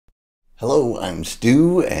Hello, I'm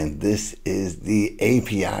Stu, and this is the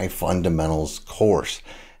API Fundamentals course.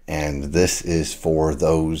 And this is for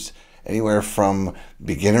those anywhere from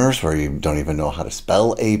beginners where you don't even know how to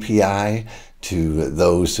spell API to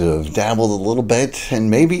those who have dabbled a little bit,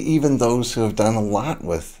 and maybe even those who have done a lot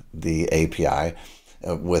with the API,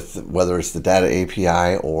 with whether it's the data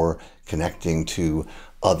API or connecting to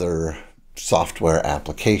other software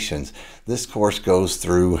applications. This course goes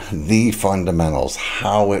through the fundamentals,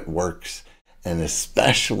 how it works, and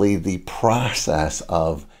especially the process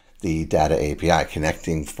of the data API,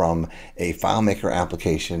 connecting from a FileMaker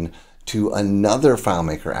application to another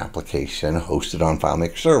FileMaker application hosted on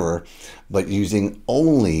FileMaker server, but using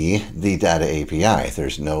only the data API.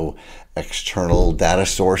 There's no external data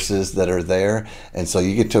sources that are there. And so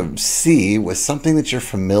you get to see with something that you're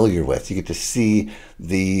familiar with, you get to see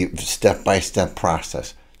the step-by-step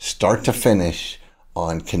process, start to finish,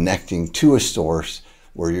 on connecting to a source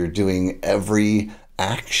where you're doing every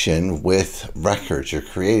action with records. You're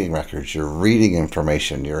creating records, you're reading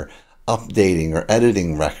information, you're updating or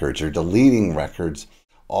editing records or deleting records.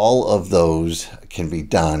 All of those can be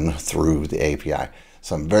done through the API.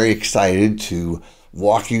 So I'm very excited to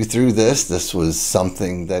walk you through this. This was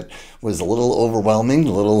something that was a little overwhelming,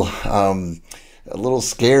 a little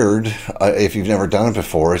scared if you've never done it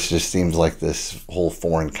before. It just seems like this whole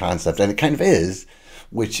foreign concept, and it kind of is,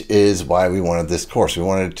 which is why we wanted this course. We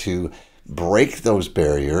wanted to break those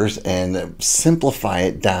barriers and simplify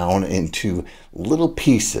it down into little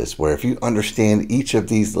pieces where if you understand each of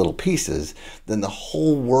these little pieces, then the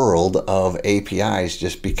whole world of APIs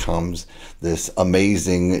just becomes this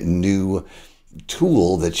amazing new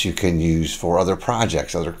tool that you can use for other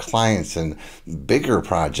projects, other clients, and bigger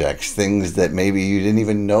projects, things that maybe you didn't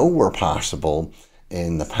even know were possible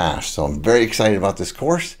in the past. So I'm very excited about this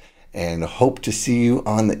course and hope to see you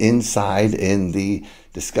on the inside in the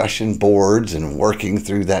discussion boards and working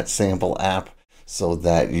through that sample app so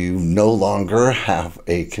that you no longer have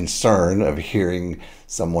a concern of hearing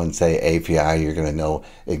someone say API. You're going to know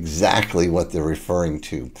exactly what they're referring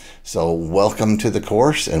to. So welcome to the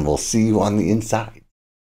course, and we'll see you on the inside.